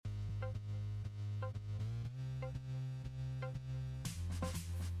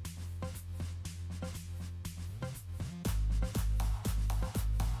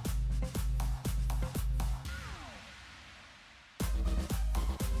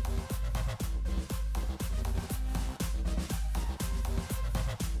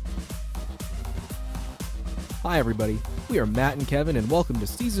Hi, everybody. We are Matt and Kevin, and welcome to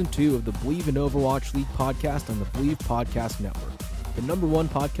Season 2 of the Believe in Overwatch League podcast on the Believe Podcast Network, the #1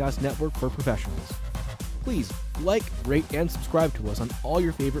 podcast network for professionals. Please like, rate, and subscribe to us on all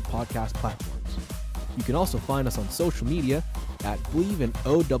your favorite podcast platforms. You can also find us on social media at Believe in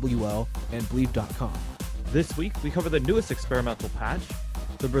OWL and Believe.com. This week, we cover the newest experimental patch,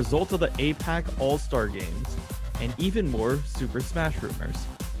 the result of the APAC All-Star Games, and even more Super Smash rumors.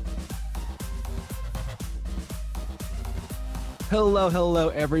 Hello,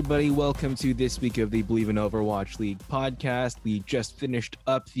 everybody. Welcome to this week of the Believe in Overwatch League podcast. We just finished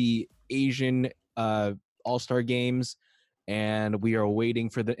up the Asian All-Star Games, and we are waiting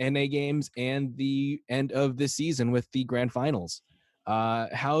for the NA games and the end of the season with the grand finals.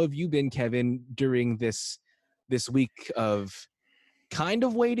 How have you been, Kevin, during this week of kind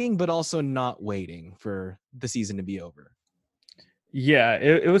of waiting, but also not waiting for the season to be over? Yeah,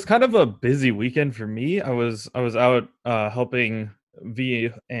 it was kind of a busy weekend for me. I was out helping V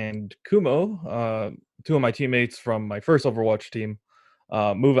and Kumo, two of my teammates from my first Overwatch team,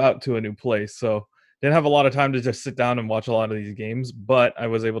 move out to a new place. So didn't have a lot of time to just sit down and watch a lot of these games, but I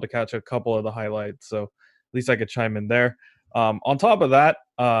was able to catch a couple of the highlights. So at least I could chime in there. On top of that,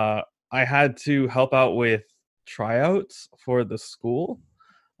 I had to help out with tryouts for the school.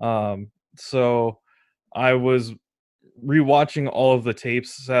 So I was rewatching all of the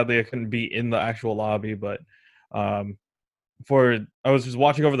tapes. Sadly, I couldn't be in the actual lobby, but I was just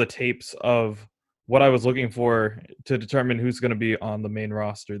watching over the tapes of what I was looking for to determine who's going to be on the main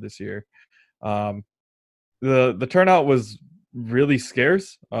roster this year. The turnout was really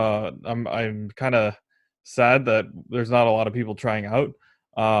scarce. I'm kind of sad that there's not a lot of people trying out.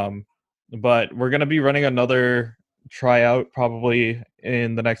 But we're going to be running another tryout probably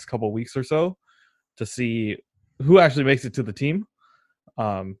in the next couple weeks or so to see who actually makes it to the team.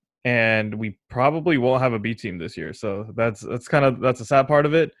 And we probably won't have a B team this year. So that's a sad part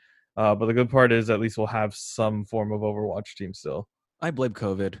of it. But the good part is at least we'll have some form of Overwatch team still. I blame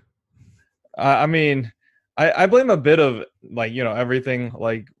COVID. I mean, I blame a bit of everything.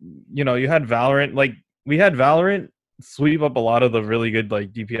 You had Valorant. Like we had Valorant sweep up a lot of the really good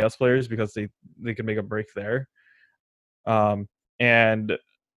DPS players because they could make a break there. And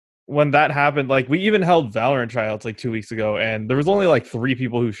when that happened, we even held Valorant tryouts 2 weeks ago, and there was only 3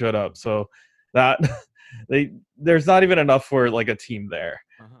 people who showed up. So that there's not even enough for a team there.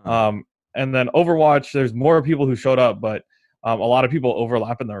 Uh-huh. And then Overwatch, there's more people who showed up, but a lot of people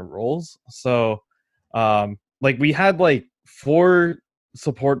overlap in their roles. So we had 4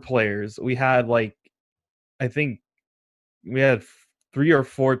 support players. We had I think we had 3 or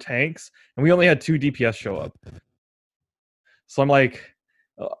 4 tanks, and we only had 2 DPS show up. So I'm like,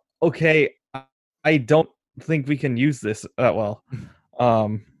 okay, I don't think we can use this that well.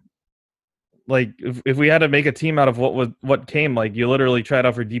 If we had to make a team out of what came, you literally tried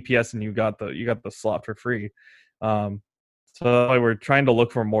out for DPS and you got the slot for free. So we're trying to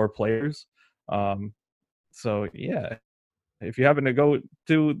look for more players. So yeah, if you happen to go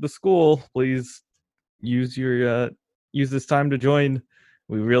to the school, please use this time to join.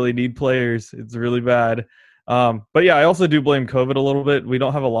 We really need players. It's really bad. But yeah, I also do blame COVID a little bit. We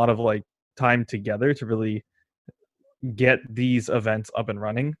don't have a lot of time together to really get these events up and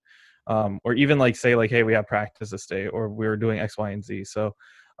running, or even say hey, we have practice this day, or we're doing X, Y, and Z. So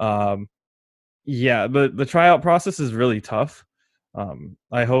yeah, the tryout process is really tough.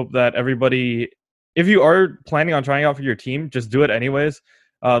 I hope that everybody, if you are planning on trying out for your team, just do it anyways.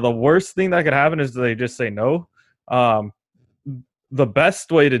 The worst thing that could happen is they just say no. The best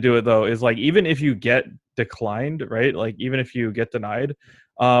way to do it though is even if you get declined, right? Even if you get denied,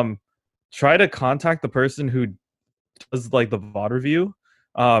 try to contact the person who does the VOD review,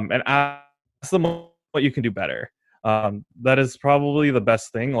 and ask them what you can do better. That is probably the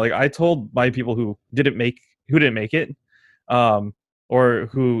best thing. I told my people who didn't make it, or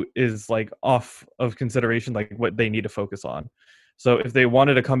who is off of consideration, what they need to focus on. So if they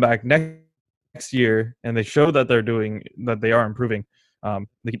wanted to come back next year and they show that they are improving,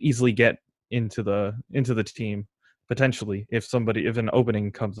 they can easily get into the team potentially if an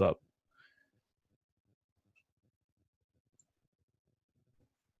opening comes up.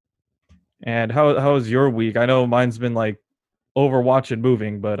 And how was your week? I know mine's been Overwatch and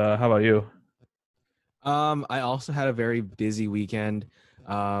moving, but how about you? I also had a very busy weekend.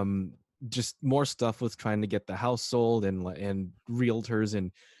 Just more stuff with trying to get the house sold and realtors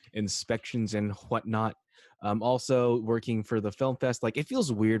and inspections and whatnot. Also working for the film fest. It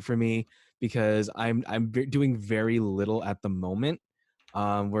feels weird for me because I'm doing very little at the moment.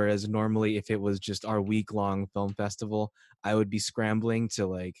 Whereas normally, if it was just our week-long film festival, I would be scrambling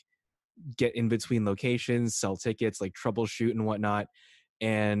to get in between locations, sell tickets, like troubleshoot and whatnot.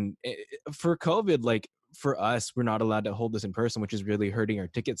 And for COVID, like for us, we're not allowed to hold this in person, which is really hurting our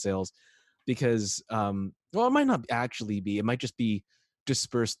ticket sales because, well, it might not actually be, it might just be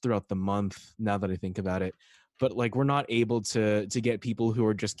dispersed throughout the month now that I think about it. But like we're not able to get people who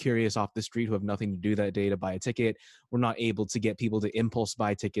are just curious off the street who have nothing to do that day to buy a ticket. We're not able to get people to impulse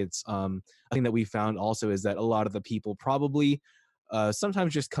buy tickets. A thing that we found also is that a lot of the people probably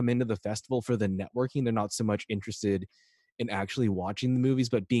sometimes just come into the festival for the networking. They're not so much interested in actually watching the movies,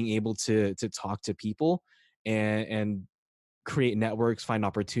 but being able to talk to people and create networks, find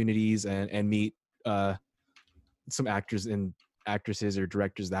opportunities, and meet some actors and actresses or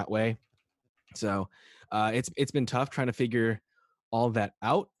directors that way. So it's been tough trying to figure all that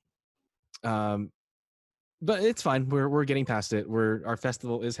out. Um, but it's fine. We're getting past it. Our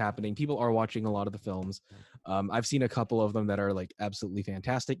festival is happening. People are watching a lot of the films. I've seen a couple of them that are like absolutely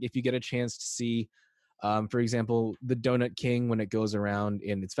fantastic. If you get a chance to see, for example, the Donut King when it goes around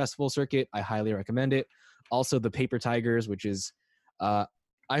in its festival circuit, I highly recommend it. Also, the Paper Tigers, which is,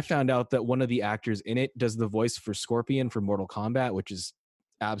 I found out that one of the actors in it does the voice for Scorpion for Mortal Kombat, which is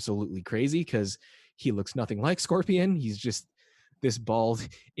absolutely crazy because he looks nothing like Scorpion. He's just this bald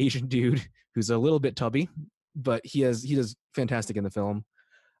Asian dude who's a little bit tubby, but he does fantastic in the film.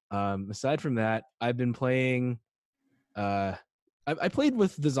 Aside from that, I've been playing. I played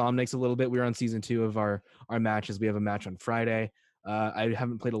with the Zomnics a little bit. We were on season 2 of our matches. We have a match on Friday. I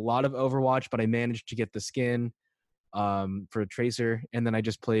haven't played a lot of Overwatch, but I managed to get the skin for a Tracer, and then I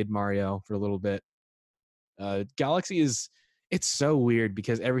just played Mario for a little bit. Galaxy it's so weird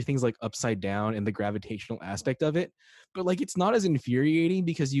because everything's like upside down in the gravitational aspect of it, but like it's not as infuriating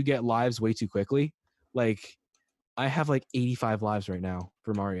because you get lives way too quickly. Like I have like 85 lives right now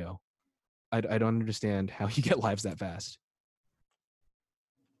for Mario. I don't understand how you get lives that fast.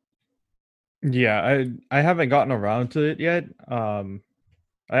 Yeah, I haven't gotten around to it yet. I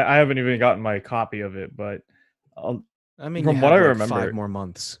haven't even gotten my copy of it, but I'll, I mean, you from what have I like 5 remember, more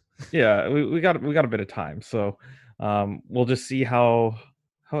months. yeah, we got a bit of time, so we'll just see how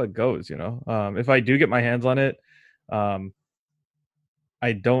it goes. You know, if I do get my hands on it, um,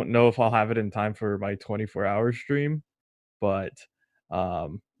 I don't know if I'll have it in time for my 24-hour stream, but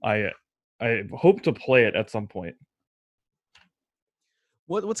I hope to play it at some point.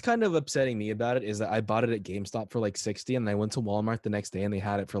 What's kind of upsetting me about it is that I bought it at GameStop for like 60 and I went to Walmart the next day and they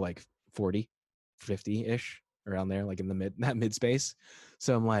had it for like 40, 50-ish around there, like in that mid space.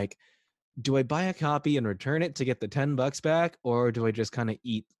 So I'm like, do I buy a copy and return it to get the $10 back, or do I just kind of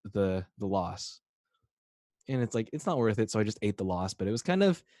eat the loss? And it's like it's not worth it, so I just ate the loss. But it's kind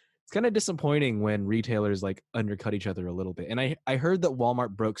of disappointing when retailers like undercut each other a little bit. And I heard that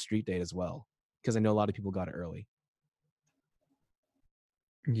Walmart broke Street Date as well because I know a lot of people got it early.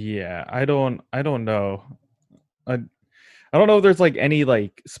 Yeah, I don't know. I I don't know if there's like any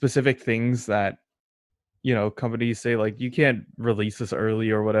like specific things that companies say like you can't release this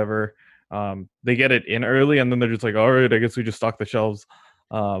early or whatever. They get it in early and then they're just like, all right, I guess we just stock the shelves.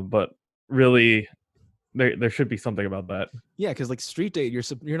 But really, there should be something about that. Yeah, because like Street Date,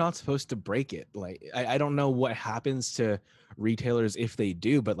 you're not supposed to break it. Like I don't know what happens to retailers if they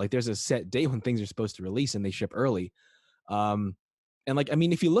do, but like there's a set date when things are supposed to release and they ship early. Um, and like I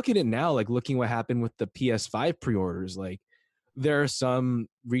mean, if you look at it now, like looking what happened with the PS5 pre-orders, like there are some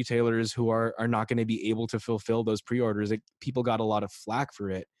retailers who are not going to be able to fulfill those pre-orders. Like, people got a lot of flack for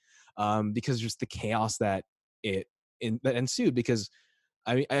it because just the chaos that that ensued. Because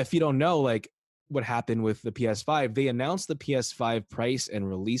I mean, if you don't know, like what happened with the PS5, they announced the PS5 price and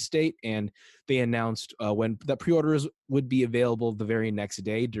release date, and they announced when the pre-orders would be available the very next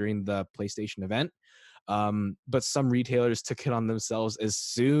day during the PlayStation event. But some retailers took it on themselves as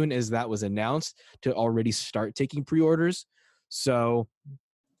soon as that was announced to already start taking pre-orders. So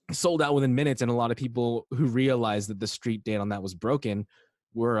sold out within minutes, and a lot of people who realized that the street date on that was broken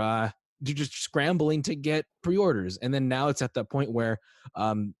were just scrambling to get pre-orders. And then now it's at that point where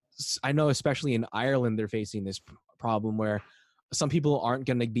I know especially in Ireland they're facing this problem where some people aren't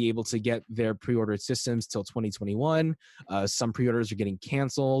going to be able to get their pre-ordered systems till 2021. Some pre-orders are getting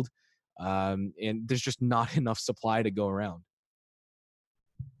canceled, and there's just not enough supply to go around.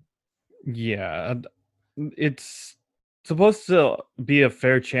 Yeah, it's supposed to be a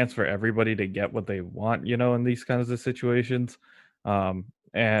fair chance for everybody to get what they want, in these kinds of situations.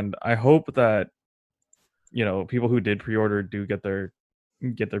 And I hope that people who did pre-order do get their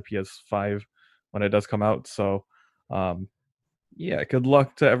PS5 when it does come out. So, yeah, good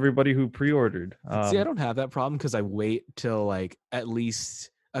luck to everybody who pre-ordered. See, I don't have that problem because I wait till like at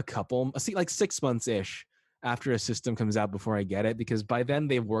least like 6 months ish after a system comes out before I get it, because by then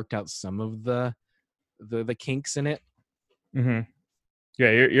they've worked out some of the kinks in it. Mm-hmm.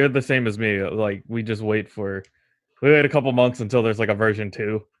 Yeah, you're the same as me. Like we just wait a couple months until there's like a version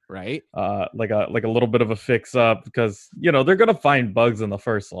 2. Right? Like a little bit of a fix up because they're gonna find bugs in the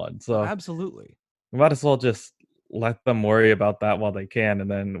first one. Oh, So absolutely. we might as well just let them worry about that while they can,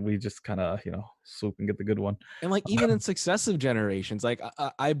 and then we just kind of swoop and get the good one. And like even in successive generations, like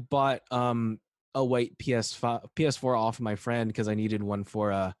I bought a white PS4 off of my friend because I needed one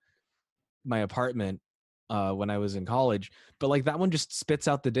for my apartment when I was in college. But like that one just spits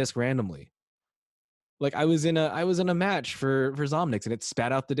out the disc randomly. Like I was in a match for Zomnix and it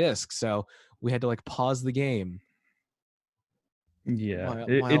spat out the disc, so we had to like pause the game Yeah,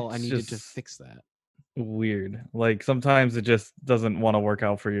 while I it's needed to just fix that. weird. Like sometimes it just doesn't want to work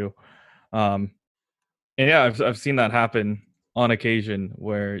out for you. Um, and yeah, I've seen that happen on occasion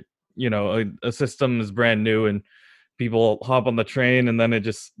where a system is brand new and people hop on the train and then it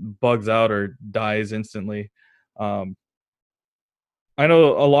just bugs out or dies instantly. Um, I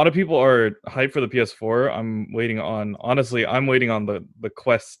know a lot of people are hyped for the PS4. Honestly, I'm waiting on the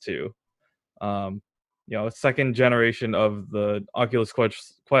Quest 2. Um, second generation of the Oculus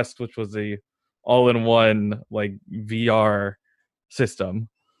Quest, which was the all-in-one like VR system.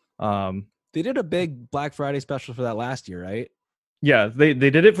 They did a big Black Friday special for that last year, right? Yeah, they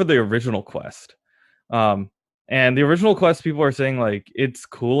did it for the original Quest. And the original Quest, people are saying like it's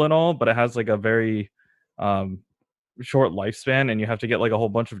cool and all, but it has like a very short lifespan, and you have to get like a whole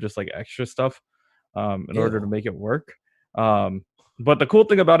bunch of just like extra stuff in order to Ew. make it work. But the cool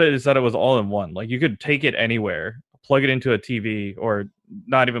thing about it is that it was all in one. Like you could take it anywhere, plug it into a TV, or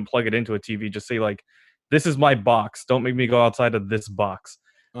not even plug it into a TV. Just say like, "This is my box. Don't make me go outside of this box,"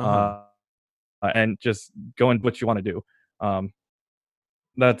 Uh-huh. and just go and what you want to do. Um,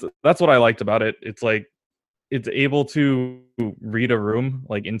 that's what I liked about it. It's like it's able to read a room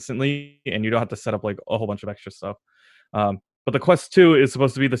like instantly, and you don't have to set up like a whole bunch of extra stuff. But the Quest 2 is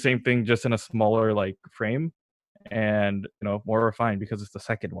supposed to be the same thing, just in a smaller like frame and more refined because it's the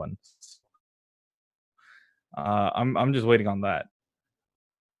second one. I'm just waiting on that.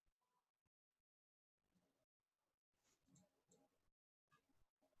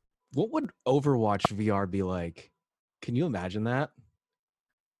 What would Overwatch VR be like? Can you imagine that?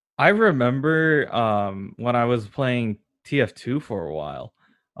 I remember when I was playing TF2 for a while.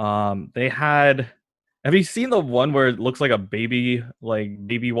 They had. Have you seen the one where it looks like a baby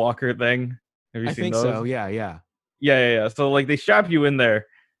walker thing? Have you I seen think those? so. Yeah, yeah. Yeah. So like they strap you in there,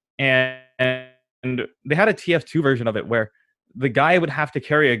 and they had a TF2 version of it where the guy would have to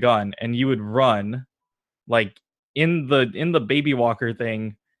carry a gun, and you would run like in the baby walker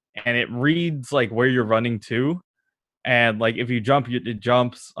thing, and it reads like where you're running to, and like if you jump, it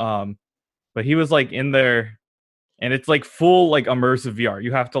jumps. But he was like in there, and it's like full like immersive VR.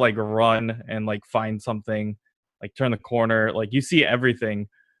 You have to like run and like find something, like turn the corner, like you see everything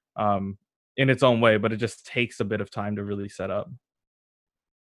in its own way, but it just takes a bit of time to really set up.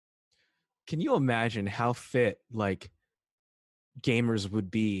 Can you imagine how fit like gamers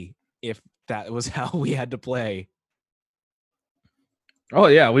would be if that was how we had to play? Oh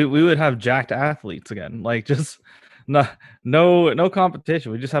yeah, we would have jacked athletes again. Like just no no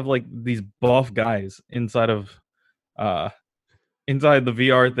competition. We just have like these buff guys uh inside the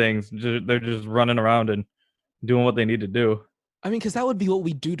VR things. They're just running around and doing what they need to do. I mean, because that would be what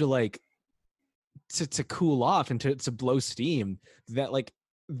we do to like to cool off and to blow steam. That like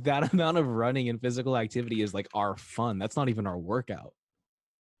that amount of running and physical activity is like our fun. That's not even our workout.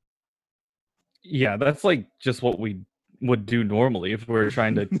 Yeah, that's like just what we would do normally if we are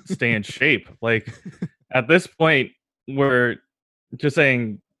trying to stay in shape. Like at this point, we're just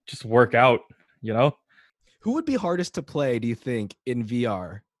saying just work out, you know? Who would be hardest to play, do you think, in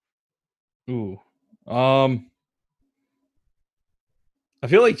VR? Ooh. I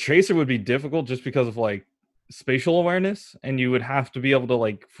feel like Tracer would be difficult just because of like spatial awareness, and you would have to be able to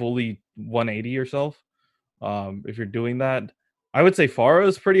like fully 180 yourself if you're doing that. I would say Pharah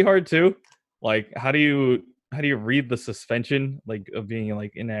is pretty hard too. Like how do you read the suspension like of being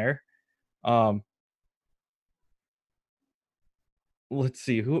like in air? Um let's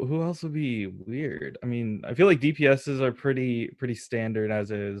see who else would be weird. I mean, I feel like DPSs are pretty standard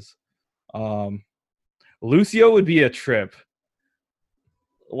as is. Um Lucio would be a trip,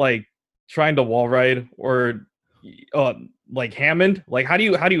 like trying to wall ride or uh like Hammond. Like how do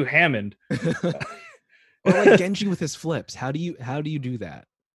you Hammond? Or like Genji with his flips. How do you do that?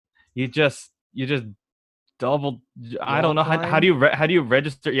 you just double. I Wall don't know climb? how do you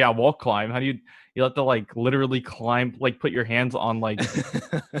register? Yeah, wall climb. How do you have to like literally climb, like put your hands on like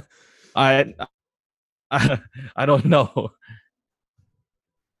I I don't know.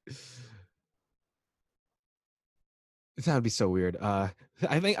 That would be so weird. I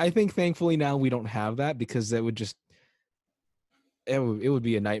think thankfully now we don't have that, because that would just it would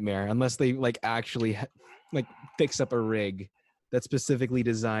be a nightmare unless they like actually like fix up a rig that's specifically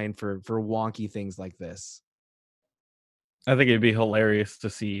designed for wonky things like this. I think it'd be hilarious to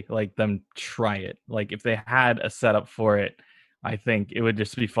see like them try it. Like if they had a setup for it, I think it would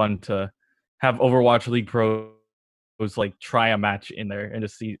just be fun to have Overwatch League pros like try a match in there and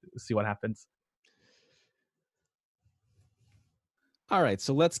just see what happens. All right,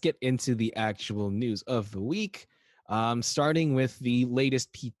 so let's get into the actual news of the week. Starting with the latest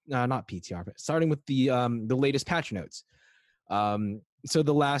not PTR, but starting with the latest patch notes. So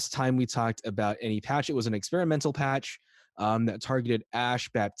the last time we talked about any patch, it was an experimental patch that targeted Ashe,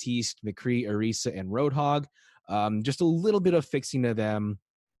 Baptiste, McCree, Orisa, and Roadhog. Just a little bit of fixing to them.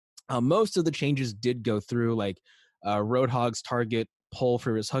 Most of the changes did go through, like Roadhog's target pull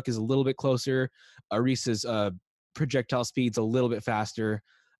for his hook is a little bit closer. Orisa's projectile speed's a little bit faster.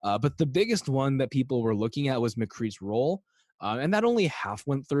 But the biggest one that people were looking at was McCree's roll. And that only half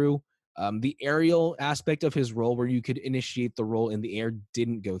went through. The aerial aspect of his roll, where you could initiate the roll in the air,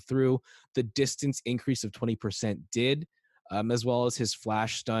 didn't go through. The distance increase of 20% did, as well as his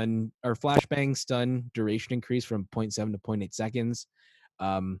flashbang stun duration increase from 0.7 to 0.8 seconds.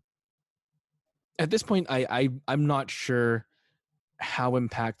 At this point, I'm not sure how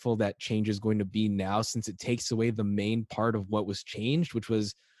impactful that change is going to be now, since it takes away the main part of what was changed, which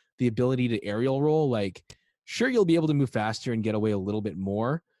was the ability to aerial roll. Like, sure, you'll be able to move faster and get away a little bit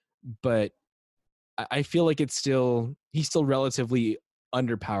more, but I feel like he's still relatively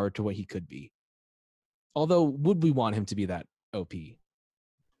underpowered to what he could be. Although, would we want him to be that OP?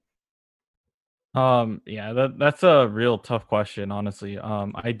 Yeah, that's a real tough question, honestly.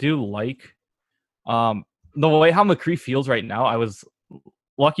 I do like the way how McCree feels right now. I was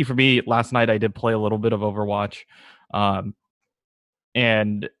lucky for me last night. I did play a little bit of Overwatch,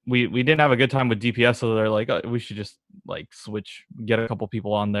 and we didn't have a good time with DPS, so they're like, we should just like switch, get a couple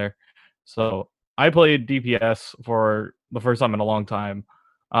people on there. So I played DPS for the first time in a long time,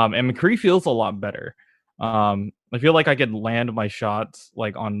 and McCree feels a lot better. I feel like I could land my shots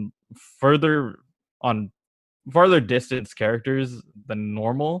like further on farther distance characters than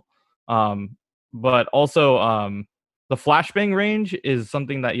normal. But also the flashbang range is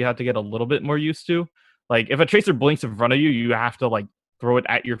something that you have to get a little bit more used to. Like if a tracer blinks in front of you, you have to like throw it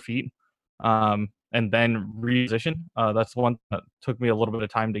at your feet and then reposition. That's one that took me a little bit of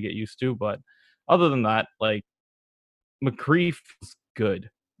time to get used to. But other than that, like McCree feels good,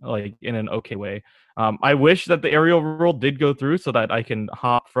 like in an okay way. I wish that the aerial rule did go through so that I can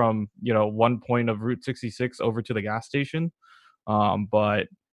hop from one point of Route 66 over to the gas station. But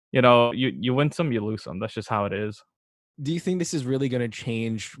you win some, you lose some. That's just how it is. Do you think this is really going to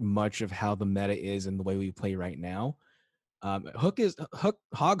change much of how the meta is and the way we play right now? Hog Hook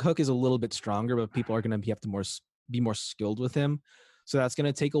is a little bit stronger, but people are going to have to be more skilled with him. So that's going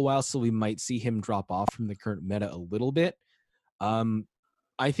to take a while. So we might see him drop off from the current meta a little bit.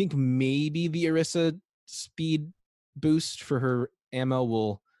 I think maybe the Orisa speed boost for her ammo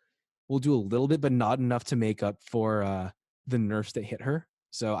will do a little bit, but not enough to make up for the nerfs that hit her.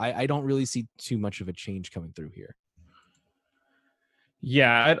 So I don't really see too much of a change coming through here.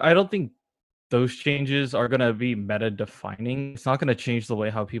 Yeah, I don't think those changes are going to be meta defining. It's not going to change the way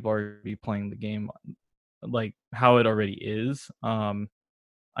how people are be playing the game, like how it already is.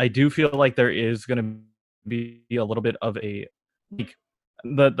 I do feel like there is going to be a little bit of a like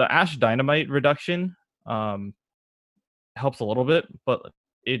the Ashe Dynamite reduction helps a little bit, but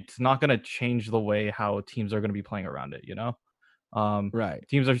it's not going to change the way how teams are going to be playing around it. Right.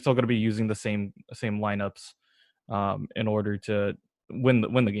 Teams are still going to be using the same lineups in order to win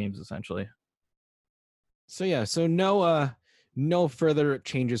the games essentially. So yeah, so no further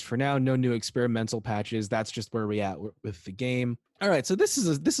changes for now, no new experimental patches. That's just where we at with the game. All right, so this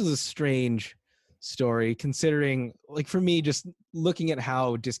is a strange story, considering, like, for me, just looking at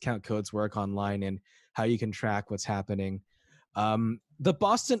how discount codes work online and how you can track what's happening. The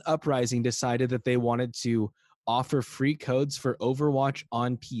Boston Uprising decided that they wanted to offer free codes for Overwatch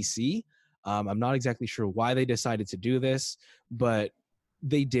on PC. I'm not exactly sure why they decided to do this, but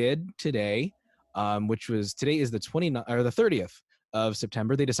they did today, which was today is the 29th or the 30th of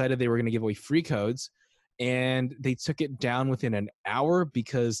September. They decided they were going to give away free codes, and they took it down within an hour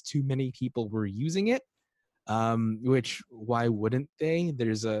because too many people were using it. Which, why wouldn't they?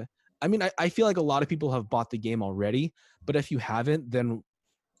 I feel like a lot of people have bought the game already, but if you haven't, then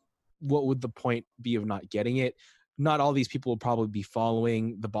what would the point be of not getting it? Not all these people will probably be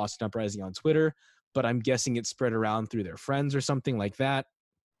following the Boston Uprising on Twitter, but I'm guessing it's spread around through their friends or something like that.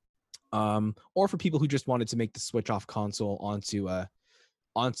 Or for people who just wanted to make the switch off console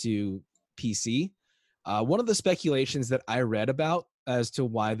onto PC. One of the speculations that I read about as to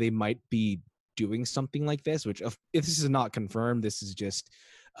why they might be doing something like this, which if this is not confirmed, this is just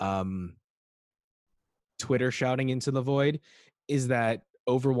Twitter shouting into the void, is that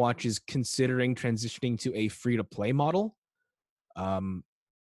Overwatch is considering transitioning to a free-to-play model.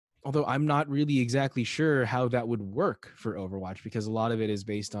 Although I'm not really exactly sure how that would work for Overwatch, because a lot of it is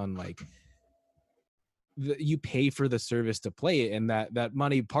based on like you pay for the service to play it, and that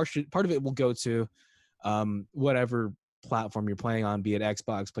money part of it will go to whatever platform you're playing on, be it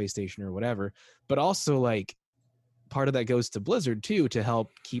Xbox, PlayStation, or whatever. But also like part of that goes to Blizzard too, to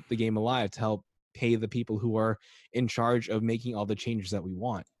help keep the game alive, to help pay the people who are in charge of making all the changes that we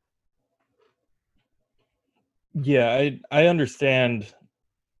want. Yeah, I understand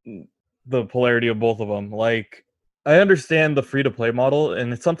the polarity of both of them. Like, I understand the free to play model,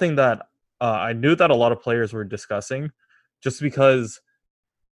 and it's something that I knew that a lot of players were discussing, just because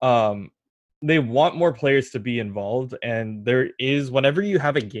um, they want more players to be involved. And there is, whenever you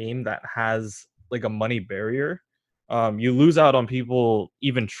have a game that has like a money barrier, you lose out on people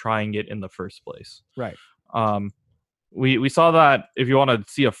even trying it in the first place. Right. We saw that, if you want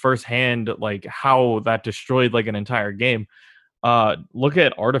to see a firsthand like how that destroyed like an entire game. Look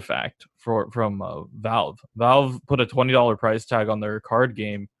at Artifact from Valve. Valve put a $20 price tag on their card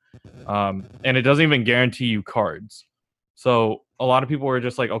game, and it doesn't even guarantee you cards. So a lot of people were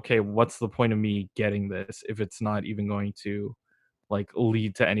just like, okay, what's the point of me getting this if it's not even going to like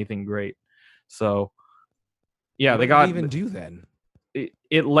lead to anything great? So yeah, What they did they got even do then?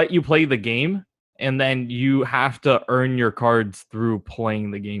 it let you play the game, and then you have to earn your cards through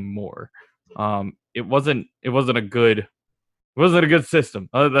playing the game more. It wasn't a good system.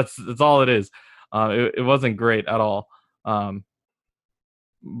 That's all it is. It wasn't great at all.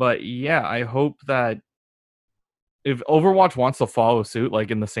 But yeah, I hope that if Overwatch wants to follow suit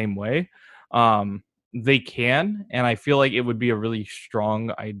like in the same way, they can, and I feel like it would be a really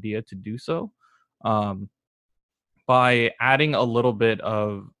strong idea to do so. Um, by adding a little bit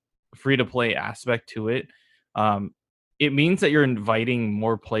of free to play aspect to it, um, it means that you're inviting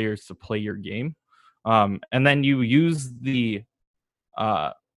more players to play your game, and then you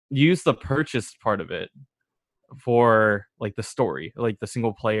uh, use the purchased part of it for like the story, like the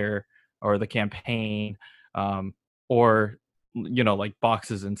single player or the campaign, or like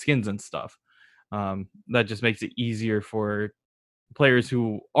boxes and skins and stuff. That just makes it easier for players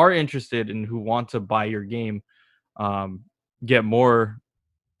who are interested and who want to buy your game, um, get more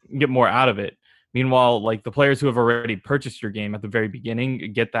out of it. Meanwhile, like the players who have already purchased your game at the very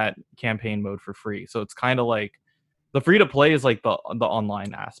beginning get that campaign mode for free. So it's kind of like the free to play is like the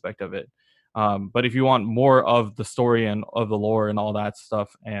online aspect of it. But if you want more of the story and of the lore and all that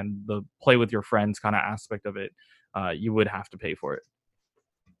stuff and the play with your friends kind of aspect of it, you would have to pay for it.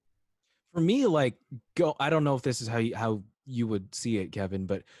 For me, like I don't know if this is how you would see it, Kevin,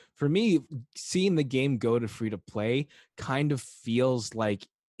 but for me, seeing the game go to free to play kind of feels like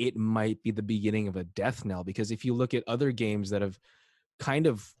it might be the beginning of a death knell, because if you look at other games that have kind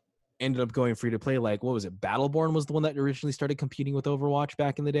of ended up going free to play, like what was it? Battleborn was the one that originally started competing with Overwatch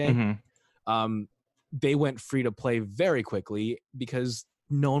back in the day. Mm-hmm. They went free to play very quickly because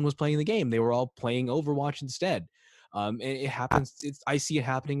no one was playing the game. They were all playing Overwatch instead. And it happens. I see it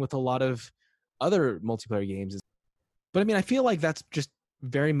happening with a lot of other multiplayer games. But I mean, I feel like that's just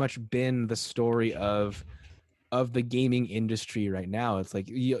very much been the story of the gaming industry right now. It's like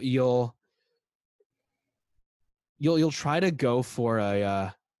you'll try to go for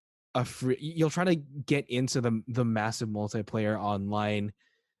a free. You'll try to get into the massive multiplayer online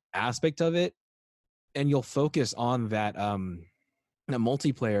aspect of it, and you'll focus on that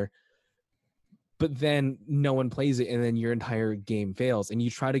multiplayer, but then no one plays it, and then your entire game fails, and you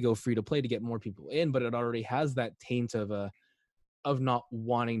try to go free to play to get more people in, but it already has that taint of not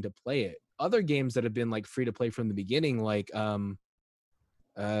wanting to play it. Other games that have been like free to play from the beginning, like what's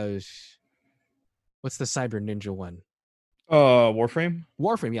the Cyber Ninja one? Warframe.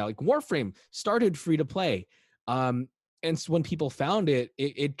 Yeah, like Warframe started free to play, and so when people found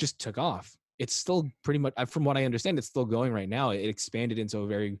it just took off. It's still pretty much, from what I understand, it's still going right now. It expanded into a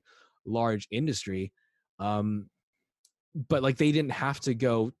very large industry, but like they didn't have to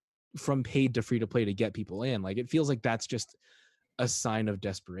go from paid to free to play to get people in. Like it feels like that's just a sign of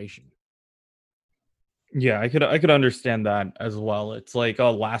desperation. Yeah, I could understand that as well. It's like a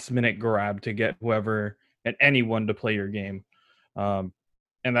last minute grab to get whoever and anyone to play your game. Um,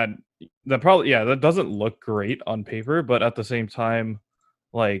 and that probably, yeah, that doesn't look great on paper, but at the same time,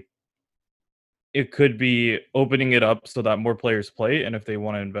 like it could be opening it up so that more players play, and if they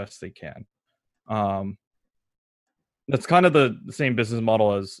want to invest, they can. Um, that's kind of the same business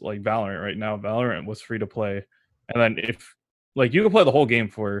model as like Valorant right now. Valorant was free to play, and then if like you can play the whole game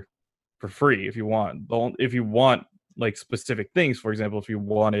for free if you want. If you want like specific things, for example,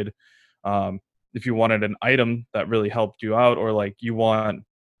 um, if you wanted an item that really helped you out, or like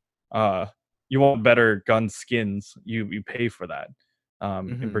uh you want better gun skins, you pay for that in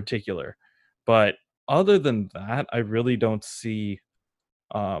Hmm. particular. But other than that,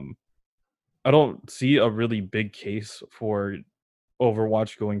 um I don't see a really big case for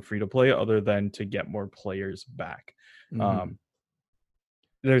Overwatch going free to play other than to get more players back. Hmm. Um,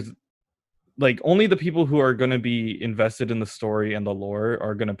 there's like only the people who are going to be invested in the story and the lore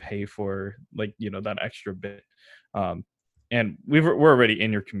are going to pay for like that extra bit. Um, and we're already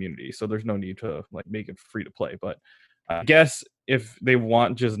in your community, so there's no need to like make it free to play. But I guess if they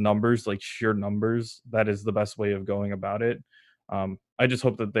want just numbers, like sheer numbers, that is the best way of going about it. I just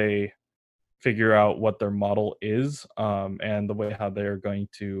hope that they figure out what their model is, and the way how they're going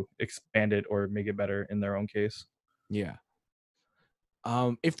to expand it or make it better in their own case. Yeah.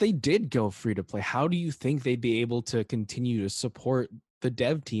 If they did go free to play, how do you think they'd be able to continue to support the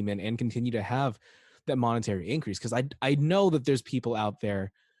dev team and continue to have that monetary increase? Because I know that there's people out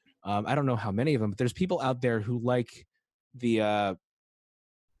there, I don't know how many of them, but there's people out there who like the uh,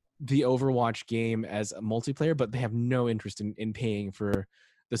 the Overwatch game as a multiplayer, but they have no interest in paying for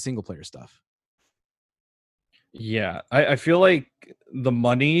the single player stuff. Yeah, I feel like the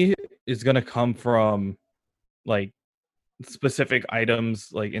money is gonna come from like specific items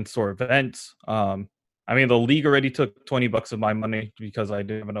like in store events. I mean the league already took $20 of my money because I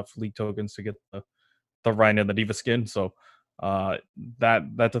didn't have enough league tokens to get the Ryan and the Diva skin. So uh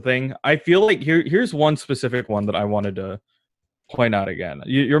that's a thing. I feel like here's one specific one that I wanted to point out again.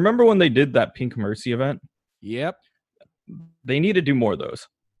 You remember when they did that Pink Mercy event? Yep. They need to do more of those.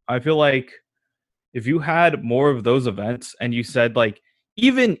 I feel like if you had more of those events and you said like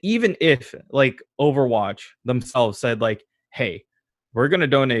even if like Overwatch themselves said like, hey, we're gonna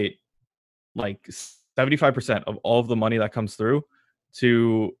donate like 75% of all of the money that comes through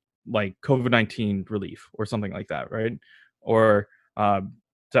to like COVID-19 relief or something like that, right? Or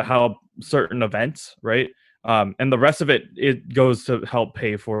to help certain events, right? And the rest of it goes to help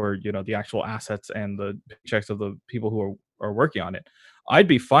pay for the actual assets and the paychecks of the people who are working on it. I'd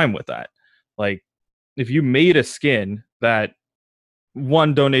be fine with that. Like if you made a skin that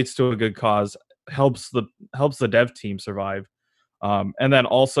one donates to a good cause, helps the dev team survive, and then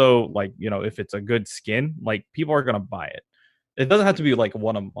also like if it's a good skin, like people are gonna buy it. It doesn't have to be like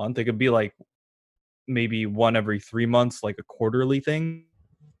one a month. It could be like maybe one every 3 months, like a quarterly thing.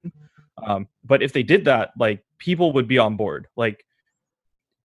 But if they did that, like people would be on board. Like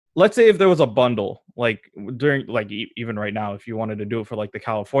let's say if there was a bundle, like during like even right now, if you wanted to do it for like the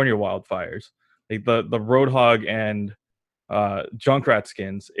California wildfires, like the Roadhog and Junkrat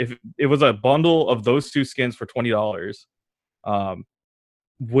skins, if it was a bundle of those two skins for $20, um,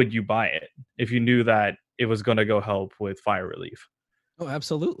 would you buy it if you knew that it was going to go help with fire relief? Oh,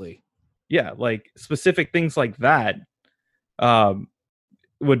 absolutely. Yeah, like specific things like that um,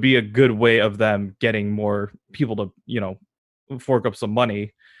 would be a good way of them getting more people to fork up some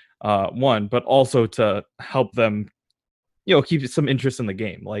money. One, but also to help them keep some interest in the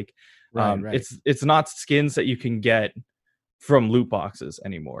game. Like Right, right. it's not skins that you can get from loot boxes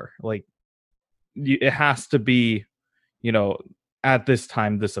anymore. Like it has to be you know at this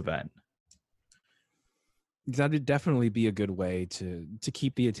time, this event. That'd definitely be a good way to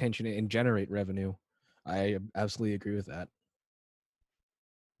keep the attention and generate revenue. I absolutely agree with that.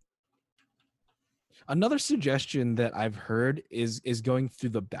 Another suggestion that I've heard is going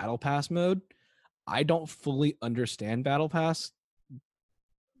through the battle pass mode. I don't fully understand battle pass.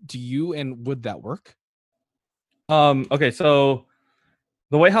 Do you, and would that work? Okay, so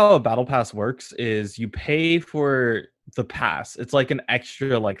the way how a battle pass works is you pay for the pass. It's like an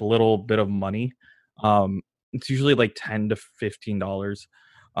extra like little bit of money. It's usually like $10 to $15.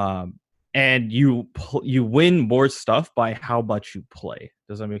 Um, and you win more stuff by how much you play.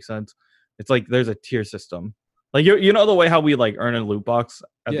 Does that make sense? It's like there's a tier system. Like you know the way how we like earn a loot box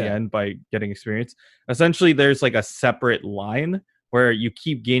at the Yeah. end by getting experience. Essentially, there's like a separate line where you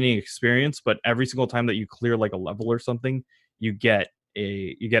keep gaining experience, but every single time that you clear like a level or something, you get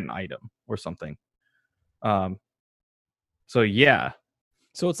you get an item or something. Um, so yeah,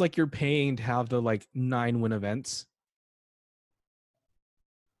 So it's like you're paying to have the like 9 win events.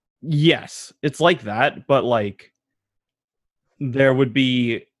 yes, it's like that, but like there would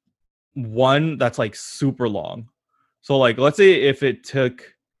be one that's like super long. So like let's say if it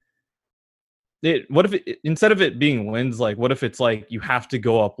took what if it, instead of it being wins, like what if it's like you have to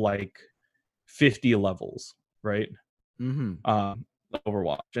go up like 50 levels, right? Mm-hmm.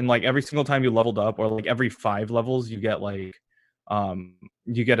 Overwatch, and like every single time you leveled up, or like every 5 levels, you get like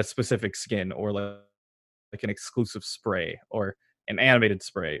you get a specific skin, or like an exclusive spray, or an animated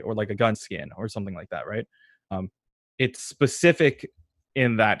spray, or like a gun skin, or something like that, right? Um, it's specific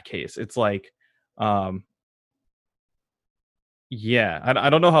in that case. It's like, um, yeah, I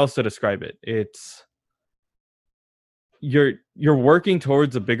don't know how else to describe it. It's you're working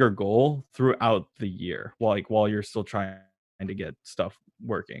towards a bigger goal throughout the year, while you're still trying to get stuff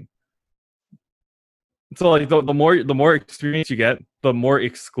working. So like the more experience you get, the more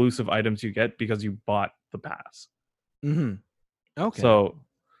exclusive items you get because you bought the pass. Mm-hmm. Okay. So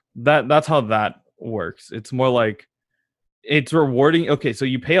that's how that works. It's more like it's rewarding. Okay, so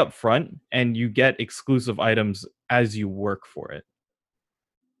you pay up front and you get exclusive items as you work for it.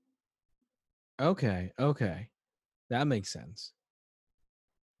 Okay. Okay. That makes sense.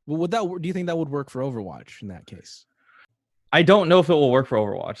 Well, do you think that would work for Overwatch in that case? I don't know if it will work for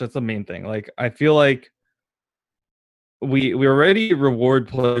Overwatch. That's the main thing. Like I feel like we already reward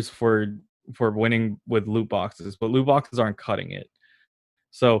players for winning with loot boxes, but loot boxes aren't cutting it.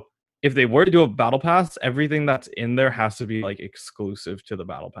 So if they were to do a battle pass, everything that's in there has to be like exclusive to the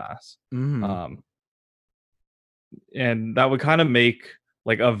battle pass. Mm-hmm. Um, and that would kind of make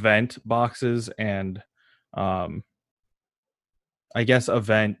like event boxes and um I guess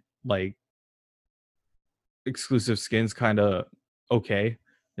event like exclusive skins kind of okay.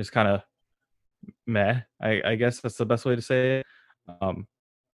 Just kind of meh. I guess that's the best way to say it. Um,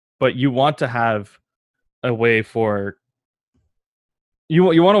 but you want to have a way for you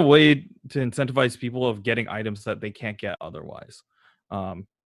want a way to incentivize people of getting items that they can't get otherwise. Um,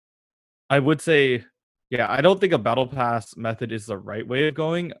 I would say, yeah, I don't think a battle pass method is the right way of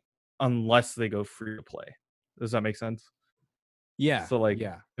going unless they go free to play. Does that make sense? Yeah. So like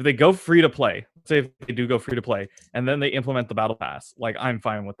Yeah. if they go free to play, say if they do go free to play and then they implement the battle pass, like I'm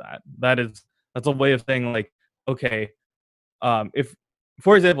fine with that. That's a way of saying like, okay, if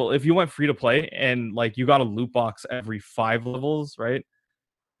for example, if you went free to play and like you got a loot box every 5 levels, right?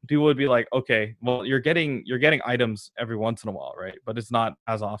 People would be like, okay, well, you're getting items every once in a while, right? But it's not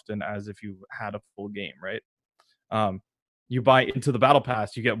as often as if you had a full game, right? Um, you buy into the battle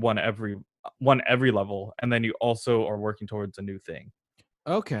pass, you get one every level, and then you also are working towards a new thing.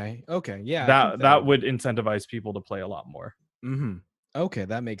 Okay. Okay. Yeah, I think That would incentivize people to play a lot more. Mm-hmm. Okay,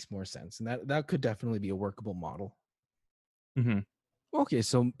 that makes more sense, and that could definitely be a workable model. Mm-hmm. Okay,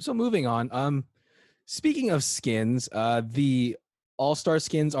 so moving on. Speaking of skins, the All-Star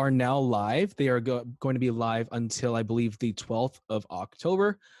skins are now live. They are going to be live until I believe the 12th of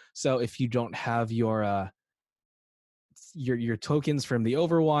October. So if you don't have your tokens from the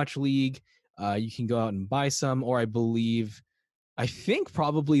Overwatch League, you can go out and buy some, or I think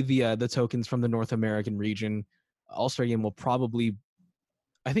probably the tokens from the North American region All-Star game will probably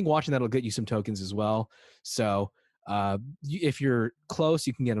I think watching that'll get you some tokens as well. So if you're close,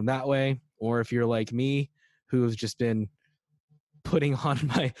 you can get them that way. Or if you're like me, who's just been putting on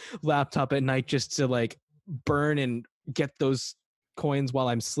my laptop at night just to like burn and get those coins while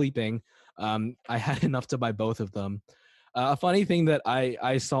I'm sleeping, I had enough to buy both of them. A funny thing that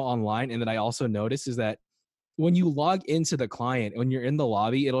I saw online and that I also noticed is that when you log into the client, when you're in the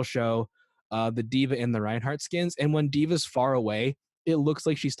lobby, it'll show the D.Va and the Reinhardt skins. And when D.Va's far away, it looks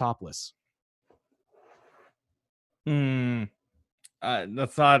like she's topless. Hmm.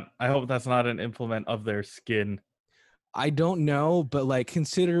 That's not. I hope that's not an implement of their skin. I don't know, but like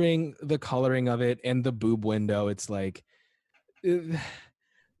considering the coloring of it and the boob window, it's like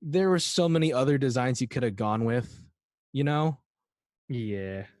there were so many other designs you could have gone with, you know?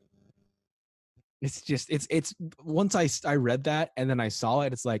 Yeah. It's just it's once I read that and then I saw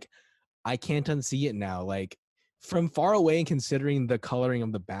it, it's like I can't unsee it now. Like from far away and considering the coloring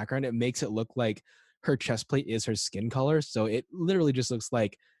of the background, it makes it look like her chest plate is her skin color. So it literally just looks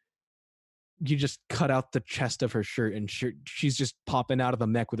like you just cut out the chest of her shirt and she's just popping out of the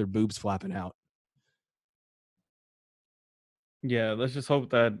mech with her boobs flapping out. Yeah. Let's just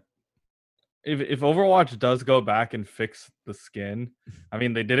hope that if Overwatch does go back and fix the skin, I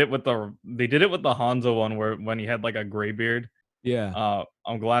mean they did it with the Hanzo one where when he had like a gray beard. Yeah.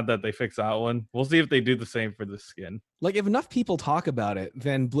 I'm glad that they fixed that one. We'll see if they do the same for the skin. Like if enough people talk about it,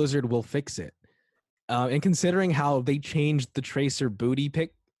 then Blizzard will fix it. And considering how they changed the Tracer booty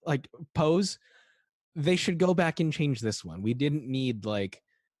pick like pose, they should go back and change this one. We didn't need like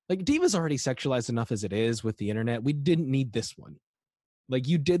D.Va's already sexualized enough as it is with the internet. We didn't need this one. Like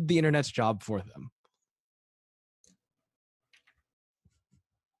you did the internet's job for them.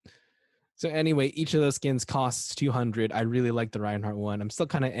 So anyway, each of those skins costs 200. I really like the Reinhardt one. I'm still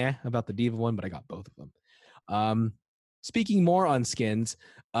kind of about the D.Va one, but I got both of them. Speaking more on skins,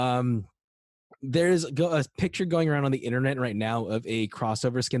 there's a picture going around on the internet right now of a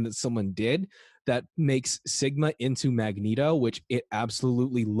crossover skin that someone did that makes Sigma into Magneto, which it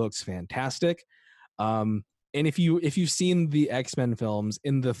absolutely looks fantastic. And if you've seen the X-Men films,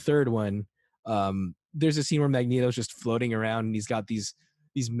 in the third one, there's a scene where Magneto's just floating around and he's got these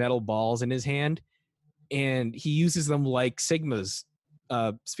metal balls in his hand, and he uses them like Sigma's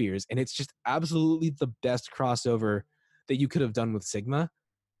spheres, and it's just absolutely the best crossover that you could have done with Sigma.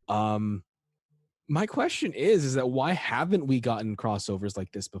 My question is that why haven't we gotten crossovers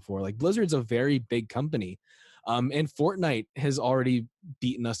like this before? Like, Blizzard's a very big company. And Fortnite has already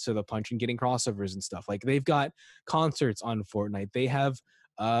beaten us to the punch in getting crossovers and stuff. Like, they've got concerts on Fortnite. They have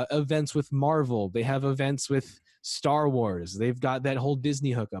events with Marvel. They have events with Star Wars. They've got that whole Disney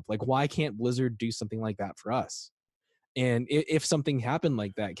hookup. Like, why can't Blizzard do something like that for us? And if something happened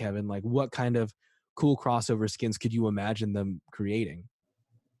like that, Kevin, like, what kind of cool crossover skins could you imagine them creating?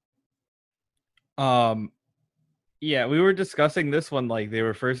 Yeah, we were discussing this one like they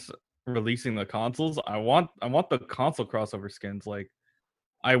were first releasing the consoles. I want the console crossover skins. Like,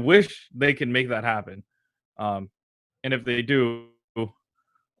 I wish they could make that happen. And if they do,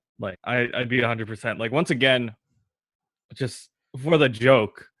 like, I'd be 100%. Like, once again, just for the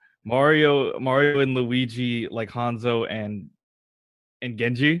joke, Mario and Luigi, like Hanzo and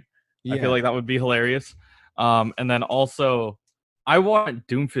Genji. I feel like that would be hilarious. And then also, I want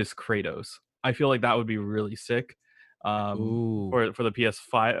Doomfist Kratos. I feel like that would be really sick. For the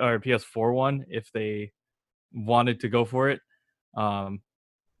PS5 or PS4 one, if they wanted to go for it.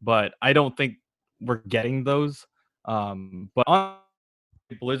 But I don't think we're getting those. But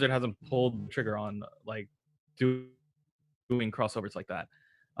Blizzard hasn't pulled the trigger on like doing crossovers like that.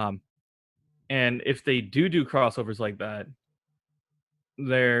 And if they do crossovers like that,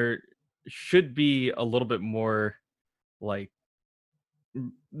 there should be a little bit more like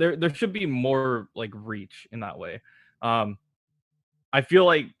there should be more like reach in that way. I feel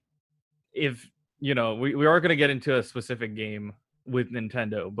like if we are going to get into a specific game with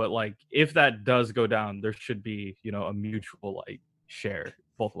Nintendo, but like if that does go down, there should be a mutual like share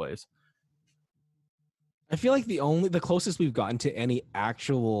both ways. I feel like the closest we've gotten to any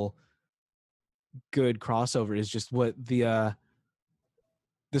actual good crossover is just what the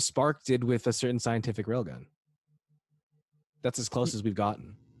Spark did with a certain scientific railgun. That's as close as we've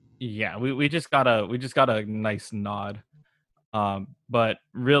gotten. Yeah, we just got a nice nod. But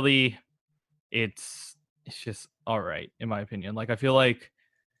really it's just all right in my opinion. Like, I feel like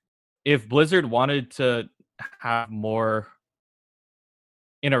if Blizzard wanted to have more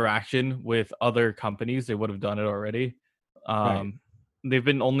interaction with other companies, they would have done it already. Right. They've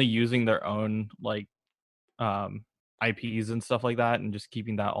been only using their own like IPs and stuff like that and just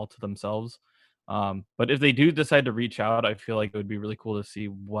keeping that all to themselves. But if they do decide to reach out, I feel like it would be really cool to see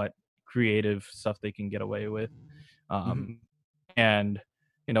what creative stuff they can get away with. And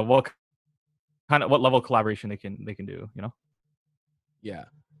what level of collaboration they can do, Yeah.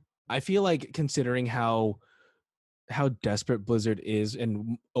 I feel like, considering how desperate Blizzard is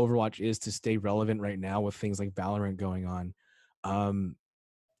and Overwatch is to stay relevant right now with things like Valorant going on,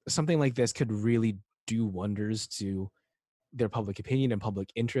 something like this could really do wonders to their public opinion and public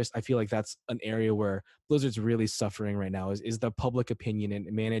interest. I feel like that's an area where Blizzard's really suffering right now is the public opinion and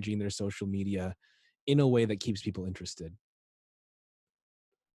managing their social media in a way that keeps people interested.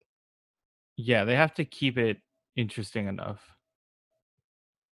 Yeah, they have to keep it interesting enough.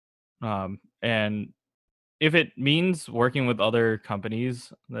 And if it means working with other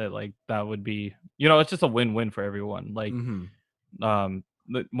companies, that would be, it's just a win-win for everyone. Like, the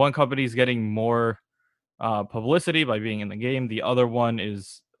one company is getting more publicity by being in the game. The other one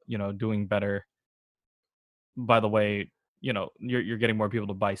is, doing better by the way, you're getting more people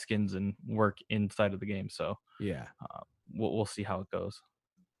to buy skins and work inside of the game. So Yeah. We'll see how it goes.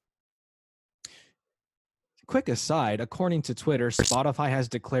 Quick aside, according to Twitter, Spotify has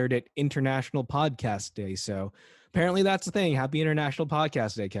declared it International Podcast Day. So apparently that's the thing. Happy International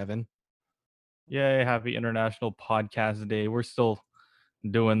Podcast Day, Kevin. Yay, happy International Podcast Day. We're still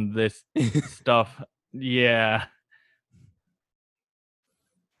doing this stuff. Yeah.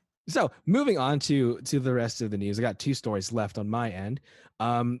 So moving on to the rest of the news, I got two stories left on my end.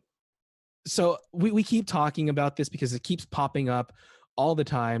 So we keep talking about this because it keeps popping up all the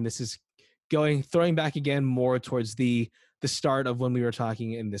time. This is throwing back again more towards the start of when we were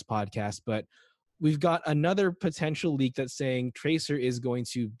talking in this podcast, but we've got another potential leak that's saying Tracer is going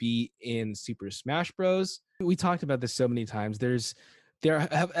to be in Super Smash Bros. We talked about this so many times. There's there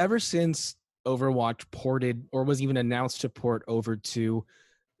have ever since Overwatch ported or was even announced to port over to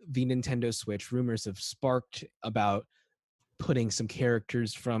the Nintendo Switch, rumors have sparked about putting some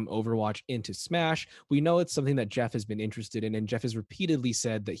characters from Overwatch into Smash. We know it's something that Jeff has been interested in, and Jeff has repeatedly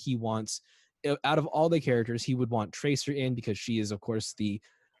said that he wants, out of all the characters, he would want Tracer in because she is, of course, the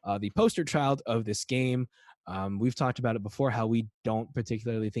poster child of this game. We've talked about it before, how we don't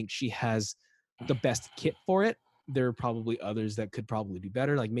particularly think she has the best kit for it. There are probably others that could probably do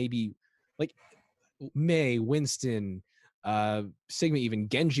better, like maybe like Mei, Winston, Sigma, even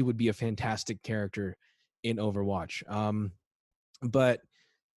Genji would be a fantastic character in Overwatch. But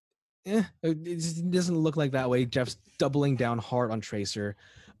it just doesn't look like that way. Jeff's doubling down hard on Tracer.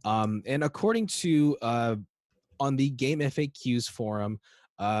 And according to on the Game FAQs forum,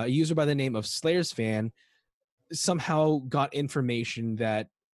 a user by the name of Slayer's Fan somehow got information that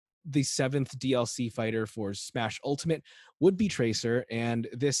the 7th DLC fighter for Smash Ultimate would be Tracer, and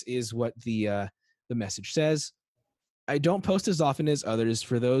this is what the message says. I don't post as often as others.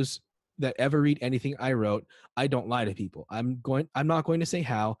 For those that ever read anything I wrote, I don't lie to people. I'm not going to say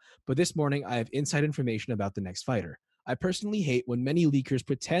how, but this morning I have inside information about the next fighter. I personally hate when many leakers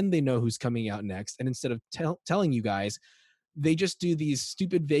pretend they know who's coming out next, and instead of telling you guys, they just do these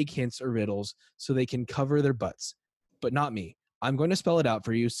stupid vague hints or riddles so they can cover their butts. But not me. I'm going to spell it out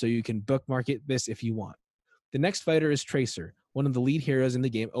for you so you can bookmark this if you want. The next fighter is Tracer, one of the lead heroes in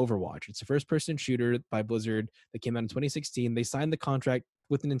the game Overwatch. It's a first-person shooter by Blizzard that came out in 2016. They signed the contract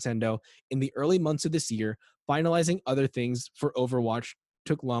with Nintendo in the early months of this year. Finalizing other things for Overwatch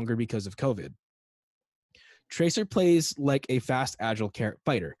took longer because of COVID. Tracer plays like a fast, agile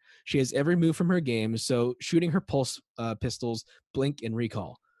fighter. She has every move from her game, so shooting her pulse pistols, blink, and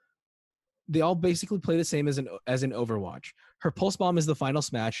recall. They all basically play the same as in Overwatch. Her pulse bomb is the final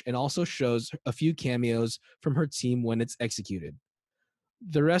smash and also shows a few cameos from her team when it's executed.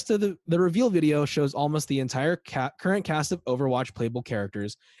 The rest of the reveal video shows almost the entire current cast of Overwatch playable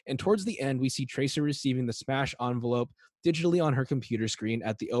characters, and towards the end, we see Tracer receiving the Smash envelope digitally on her computer screen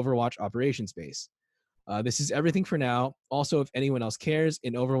at the Overwatch operations base. This is everything for now. Also, if anyone else cares,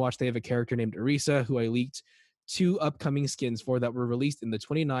 in Overwatch, they have a character named Orisa, who I leaked 2 upcoming skins for that were released in the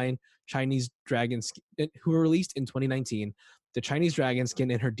 29 Chinese dragon who were released in 2019, the Chinese dragon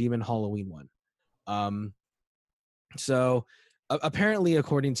skin and her demon Halloween one. So apparently,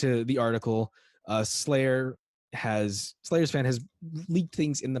 according to the article, Slayer's Fan has leaked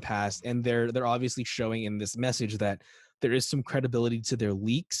things in the past, and they're obviously showing in this message that there is some credibility to their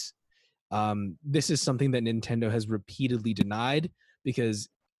leaks. This is something that Nintendo has repeatedly denied because,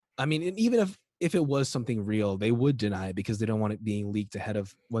 I mean, even if it was something real, they would deny it because they don't want it being leaked ahead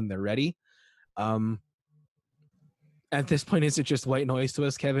of when they're ready. At this point, is it just white noise to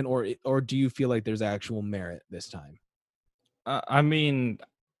us, Kevin, or do you feel like there's actual merit this time? I mean,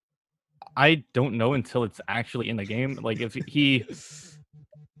 I don't know until it's actually in the game. Like if he,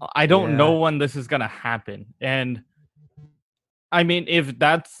 I don't know when this is gonna happen, and I mean, if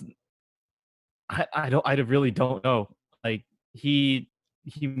that's, I really don't know. Like he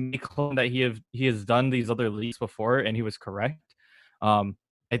may claim that he has done these other leaks before, and he was correct. I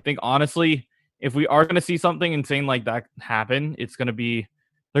think honestly, if we are gonna see something insane like that happen, they're gonna be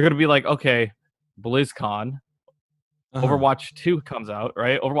like, okay, BlizzCon. Overwatch 2 comes out,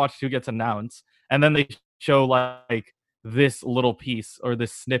 right? Overwatch 2 gets announced, and then they show like this little piece or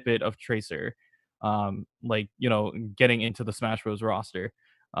this snippet of Tracer, like getting into the Smash Bros. Roster.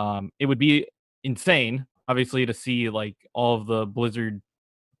 It would be insane, obviously, to see like all of the Blizzard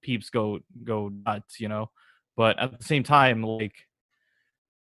peeps go nuts, But at the same time, like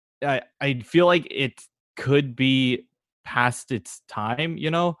I feel like it could be past its time,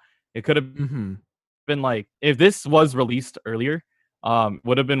 It could have been like if this was released earlier,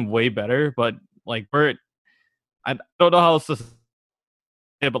 would have been way better. But like I don't know how else to say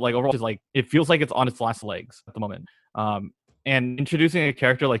it, but like overall, is like it feels like it's on its last legs at the moment. And introducing a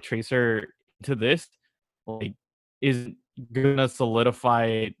character like Tracer to this, like, is gonna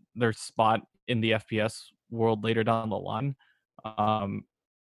solidify their spot in the FPS world later down the line,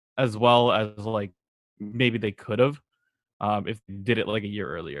 as well as like maybe they could have if they did it like a year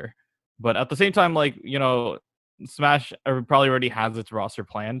earlier. But at the same time, like, Smash probably already has its roster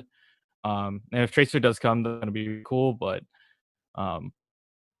planned. And if Tracer does come, that's gonna be cool. But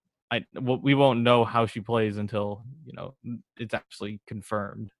we won't know how she plays until it's actually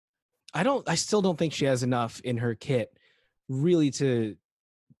confirmed. I still don't think she has enough in her kit really to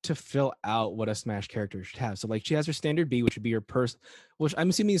fill out what a Smash character should have. So like she has her standard B, which would be her which I'm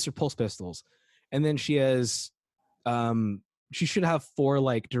assuming is her pulse pistols, and then she has she should have 4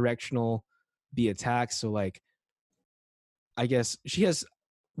 like directional B attacks. So like I guess she has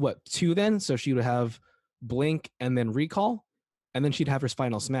what, two then? So she would have Blink and then Recall, and then she'd have her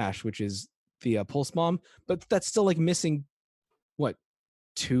Final Smash, which is the Pulse Bomb. But that's still like missing what,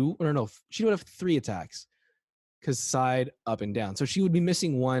 two? Or no, she would have three attacks because side, up, and down. So she would be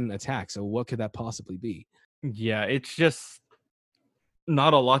missing one attack. So what could that possibly be? Yeah, it's just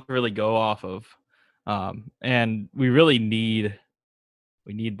not a lot to really go off of. And we really need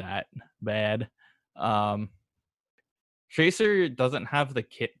that bad. Um, Tracer doesn't have the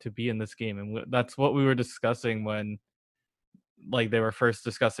kit to be in this game, and that's what we were discussing when like they were first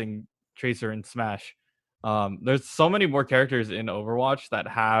discussing Tracer in Smash. There's so many more characters in Overwatch that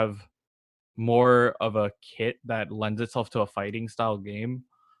have more of a kit that lends itself to a fighting style game.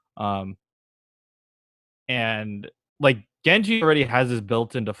 Um, and like Genji already has his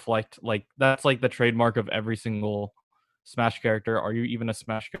built-in deflect. Like that's like the trademark of every single Smash character. Are you even a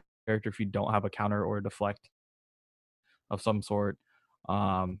Smash character if you don't have a counter or a deflect of some sort?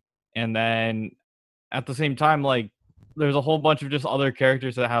 And then at the same time, like there's a whole bunch of just other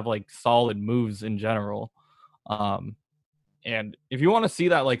characters that have like solid moves in general. Um, and if you want to see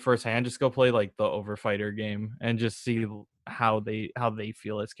that like firsthand, just go play like the Overfighter game and just see how they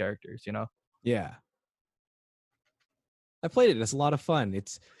feel as characters. You know. Yeah, I played it. It's a lot of fun.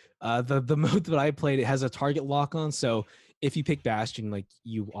 It's the mode that I played. It has a target lock on, so if you pick Bastion, like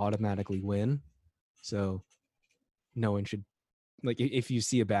you automatically win. So no one should like if you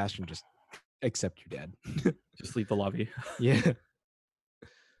see a Bastion, just accept you're dead. Just leave the lobby. Yeah.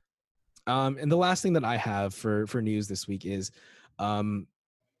 And the last thing that I have for news this week is,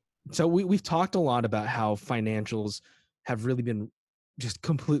 so we've talked a lot about how financials have really been just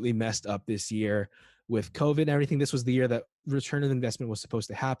completely messed up this year with COVID and everything. This was the year that return of investment was supposed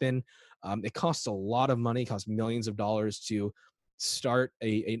to happen. It costs a lot of money, it costs millions of dollars to start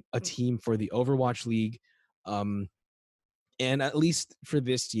a team for the Overwatch League. And at least for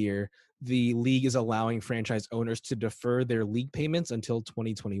this year, the league is allowing franchise owners to defer their league payments until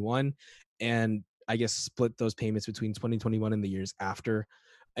 2021 and I guess split those payments between 2021 and the years after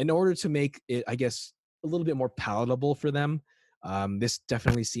in order to make it, I guess, a little bit more palatable for them. This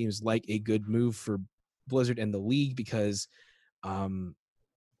definitely seems like a good move for Blizzard and the league because um,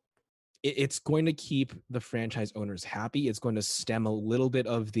 it's going to keep the franchise owners happy. It's going to stem a little bit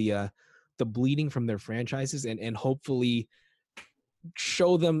of the bleeding from their franchises and hopefully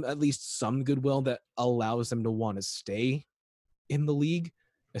show them at least some goodwill that allows them to want to stay in the league,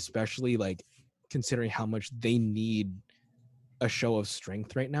 especially like considering how much they need a show of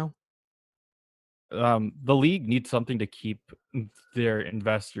strength right now. The league needs something to keep their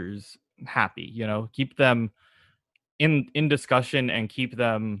investors happy. You know, keep them in discussion and keep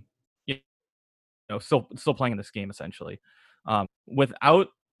them still playing this game essentially. Without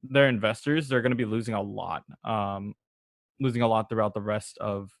their investors, they're going to be losing a lot throughout the rest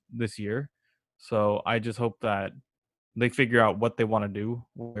of this year. So I just hope that they figure out what they want to do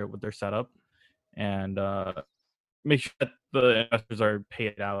with their setup and make sure that the investors are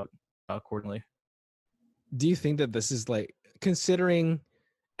paid out accordingly. Do you think that this is like, considering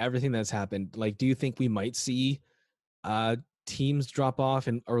everything that's happened, like do you think we might see uh teams drop off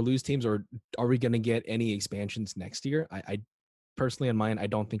and or lose teams, or are we going to get any expansions next year? I personally on mine, I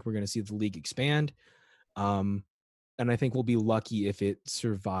don't think we're going to see the league expand. Um and I think we'll be lucky if it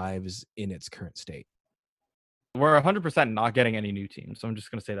survives in its current state. We're 100% not getting any new teams. So I'm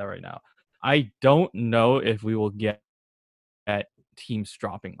just going to say that right now. I don't know if we will get teams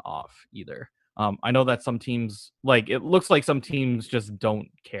dropping off either. I know that some teams, like it looks like some teams just don't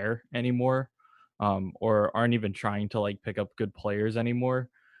care anymore, or aren't even trying to like pick up good players anymore.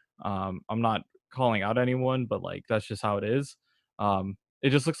 I'm not calling out anyone, but like that's just how it is. It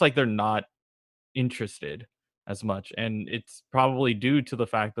just looks like they're not interested as much, and it's probably due to the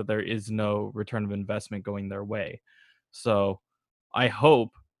fact that there is no return of investment going their way. So I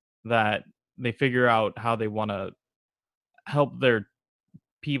hope that they figure out how they want to help their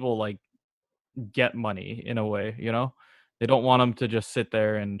people like get money in a way, you know? They don't want them to just sit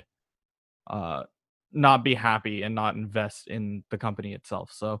there and uh not be happy and not invest in the company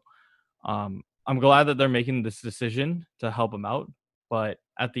itself. So I'm glad that they're making this decision to help them out, but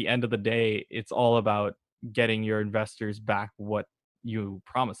at the end of the day, it's all about getting your investors back what you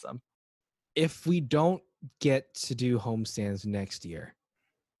promise them. If we don't get to do homestands next year,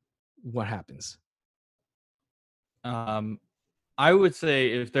 what happens? Um I would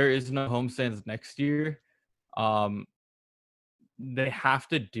say if there is no homestands next year, um they have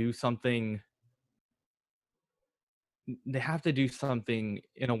to do something they have to do something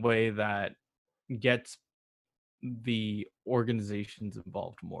in a way that gets the organizations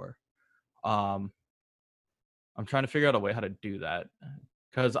involved more. Um, I'm trying to figure out a way how to do that,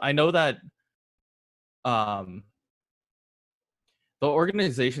 because I know that um the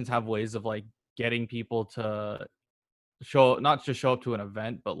organizations have ways of like getting people to not just show up to an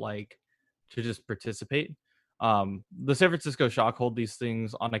event, but like to just participate. The San Francisco Shock hold these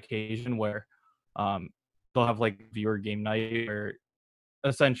things on occasion where um they'll have like viewer game night where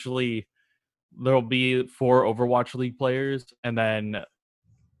essentially there'll be 4 Overwatch League players, and then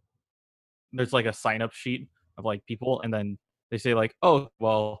there's like a sign up sheet of like people, and then they say like, oh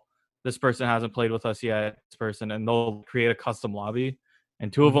well, this person hasn't played with us yet, this person, and they'll create a custom lobby,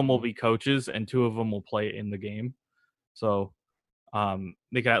 and 2 of them will be coaches and 2 of them will play in the game. So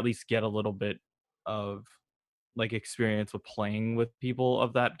they can at least get a little bit of like experience with playing with people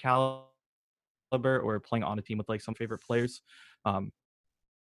of that caliber, or playing on a team with like some favorite players. um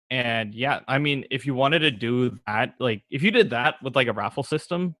and yeah, I mean, if you wanted to do that, like if you did that with like a raffle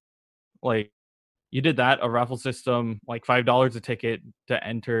system, like you did that, a raffle system, like $5 a ticket to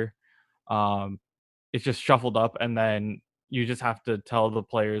enter, um it's just shuffled up, and then you just have to tell the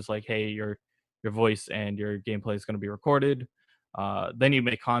players like, hey, your voice and your gameplay is going to be recorded. Then you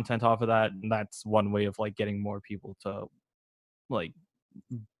make content off of that, and that's one way of like getting more people to like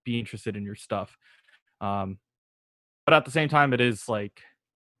be interested in your stuff. But at the same time, it is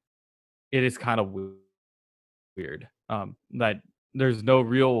kind of weird that there's no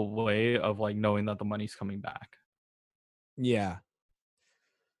real way of like knowing that the money's coming back. Yeah.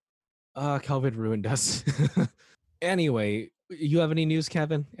 COVID ruined us. Anyway, you have any news,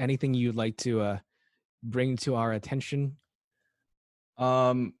 Kevin? Anything you'd like to bring to our attention?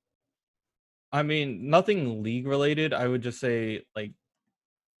 um I mean, nothing league related. I would just say, like,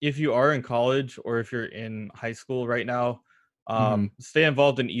 if you are in college or if you're in high school right now, stay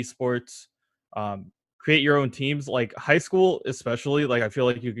involved in esports. Create your own teams. Like high school, especially, like I feel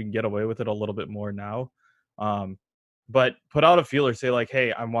like you can get away with it a little bit more now. But put out a feeler, say like,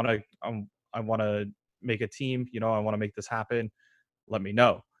 hey, I want to make a team. You know, I want to make this happen. Let me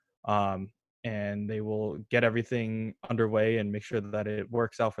know. And they will get everything underway and make sure that it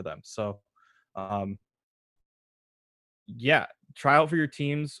works out for them. So um yeah, try out for your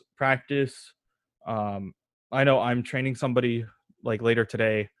teams, practice. I know I'm training somebody like later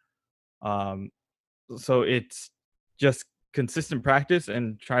today. Um, so it's just consistent practice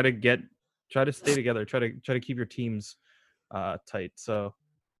and try to stay together, try to keep your teams tight. So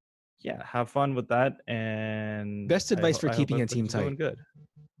yeah, have fun with that. And Best advice for I hope keeping a team everybody's tight. doing good.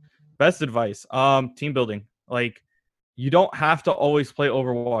 Best advice, team building. Like, you don't have to always play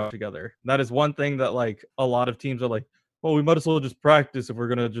Overwatch together. That is one thing that like a lot of teams are like, well, we might as well just practice if we're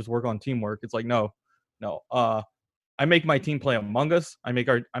gonna just work on teamwork. It's like, no. I make my team play Among Us. I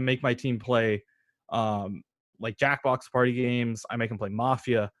make my team play like Jackbox party games. I make them play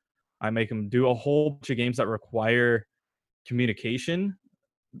Mafia. I make them do a whole bunch of games that require communication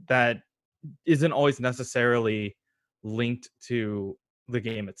that isn't always necessarily linked to the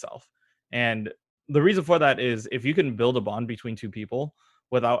game itself. And the reason for that is if you can build a bond between 2 people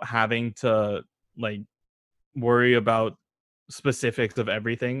without having to like worry about specifics of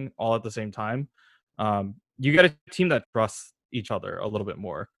everything all at the same time, you get a team that trusts each other a little bit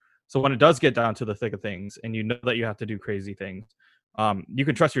more. So when it does get down to the thick of things and you know that you have to do crazy things, you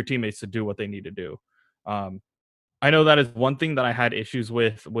can trust your teammates to do what they need to do. I know that is one thing that I had issues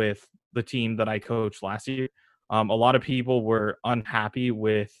with the team that I coached last year. A lot of people were unhappy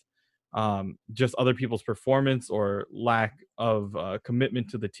with just other people's performance or lack of commitment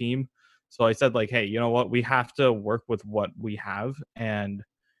to the team. So I said like, hey, you know what? We have to work with what we have and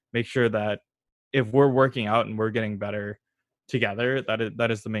make sure that if we're working out and we're getting better together,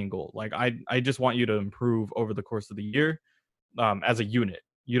 that is the main goal. Like I just want you to improve over the course of the year as a unit.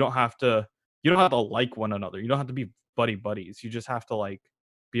 You don't have to like one another. You don't have to be buddies. You just have to like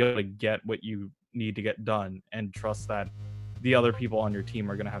be able to get what you need to get done and trust that the other people on your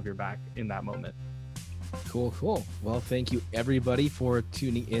team are going to have your back in that moment. Cool. Well, thank you everybody for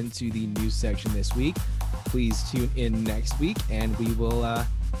tuning into the news section this week. Please tune in next week and we will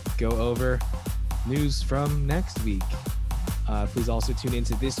go over news from next week. Please also tune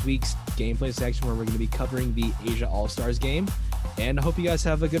into this week's gameplay section where we're going to be covering the Asia All-Stars game. And I hope you guys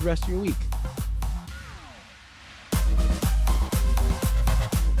have a good rest of your week.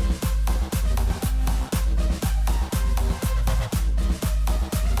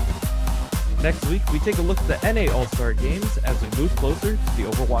 Next week, we take a look at the NA All-Star games as we move closer to the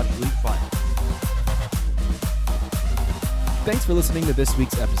Overwatch League Finals. Thanks for listening to this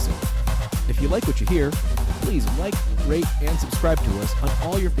week's episode. If you like what you hear, please like, rate, and subscribe to us on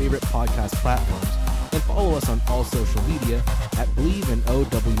all your favorite podcast platforms and follow us on all social media at Believe in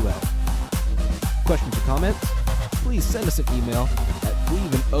OWL. Questions or comments? please send us an email at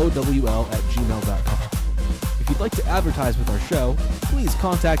believeinowl@gmail.com. If you'd like to advertise with our show, please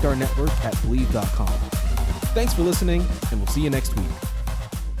contact our network at believe.com. Thanks for listening, and we'll see you next week.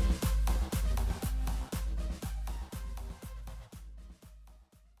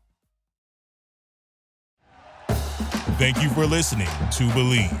 Thank you for listening to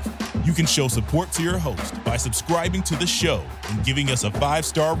Believe. You can show support to your host by subscribing to the show and giving us a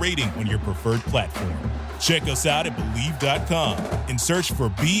 5-star rating on your preferred platform. Check us out at Believe.com and search for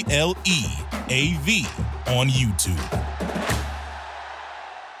BLEAV on YouTube.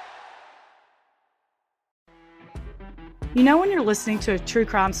 You know when you're listening to a true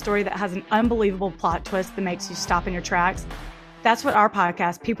crime story that has an unbelievable plot twist that makes you stop in your tracks? That's what our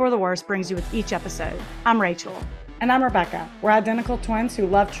podcast, People Are the Worst, brings you with each episode. I'm Rachel. And I'm Rebecca. We're identical twins who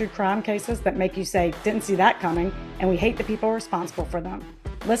love true crime cases that make you say, didn't see that coming, and we hate the people responsible for them.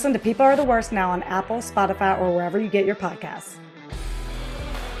 Listen to People Are the Worst now on Apple, Spotify, or wherever you get your podcasts.